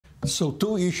So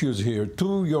two issues here.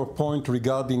 To your point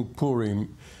regarding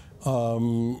Purim,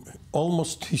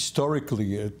 almost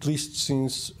historically, at least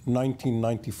since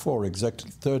 1994,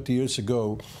 exactly 30 years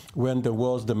ago, when there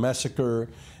was the massacre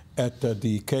at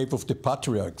the Cave of the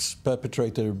Patriarchs,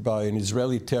 perpetrated by an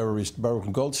Israeli terrorist,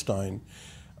 Baruch Goldstein,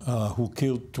 who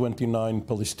killed 29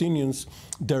 Palestinians,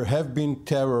 there have been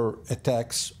terror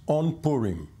attacks on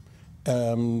Purim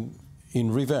in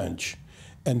revenge.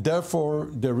 And therefore,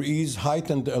 there is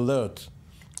heightened alert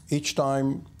each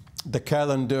time the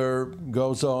calendar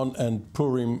goes on and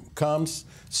Purim comes.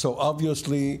 So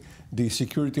obviously, the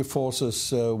security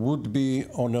forces would be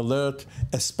on alert,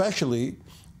 especially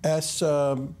as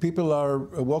people are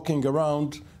walking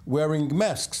around wearing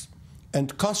masks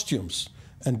and costumes.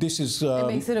 And this is... it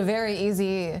makes it a very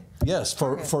easy... Yes,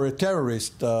 for a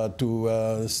terrorist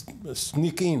to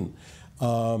sneak in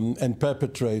and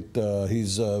perpetrate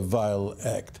his vile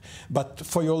act. But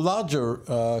for your larger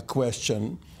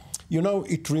question, you know,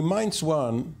 it reminds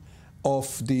one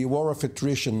of the war of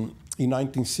attrition in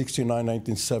 1969,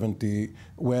 1970,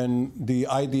 when the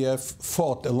IDF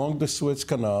fought along the Suez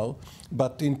Canal,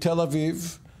 but in Tel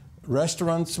Aviv,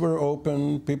 restaurants were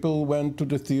open, people went to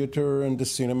the theater and the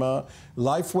cinema,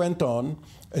 life went on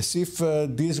as if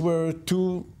these were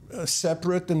two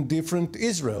separate and different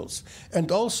Israels.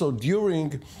 And also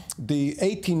during the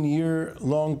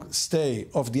 18-year-long stay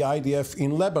of the IDF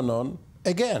in Lebanon,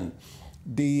 again,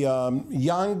 the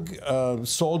young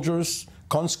soldiers,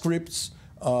 conscripts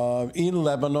in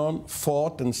Lebanon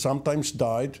fought and sometimes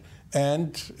died,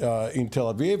 and in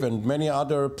Tel Aviv and many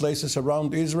other places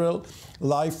around Israel,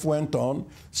 life went on.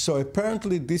 So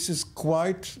apparently this is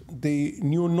quite the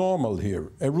new normal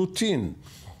here, a routine.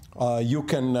 You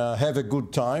can have a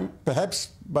good time. Perhaps,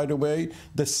 by the way,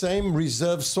 the same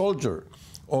reserve soldier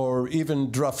or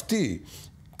even draftee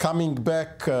coming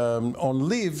back on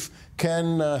leave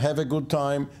can have a good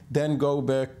time, then go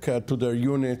back to their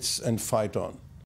units and fight on.